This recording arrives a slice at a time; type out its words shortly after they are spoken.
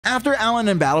After Alan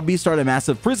and Battleby start a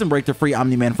massive prison break to free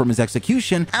Omni Man from his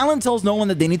execution, Alan tells Nolan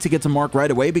that they need to get to Mark right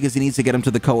away because he needs to get him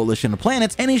to the coalition of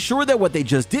planets, and he's sure that what they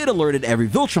just did alerted every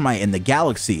Viltrumite in the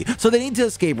galaxy, so they need to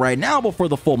escape right now before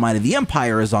the full might of the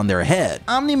Empire is on their head.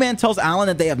 Omni Man tells Alan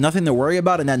that they have nothing to worry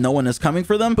about and that no one is coming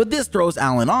for them, but this throws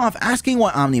Alan off, asking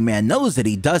what Omni Man knows that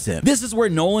he doesn't. This is where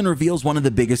Nolan reveals one of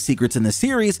the biggest secrets in the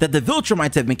series that the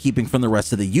Viltrumites have been keeping from the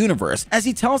rest of the universe, as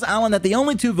he tells Alan that the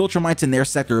only two Viltrumites in their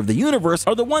sector of the universe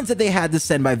are the ones that they had to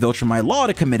send by Viltrumite Law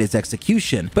to commit his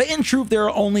execution. But in truth, there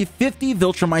are only 50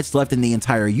 Viltrumites left in the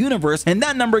entire universe, and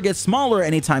that number gets smaller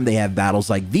anytime they have battles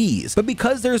like these. But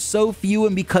because there's so few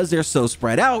and because they're so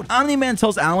spread out, Omni Man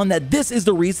tells Alan that this is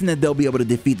the reason that they'll be able to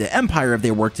defeat the Empire if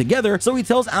they work together, so he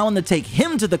tells Alan to take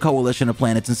him to the coalition of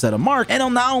planets instead of Mark, and he'll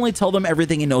not only tell them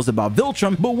everything he knows about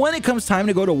Viltrum, but when it comes time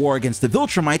to go to war against the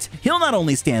Viltrumites, he'll not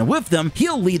only stand with them,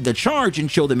 he'll lead the charge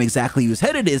and show them exactly whose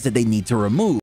head it is that they need to remove.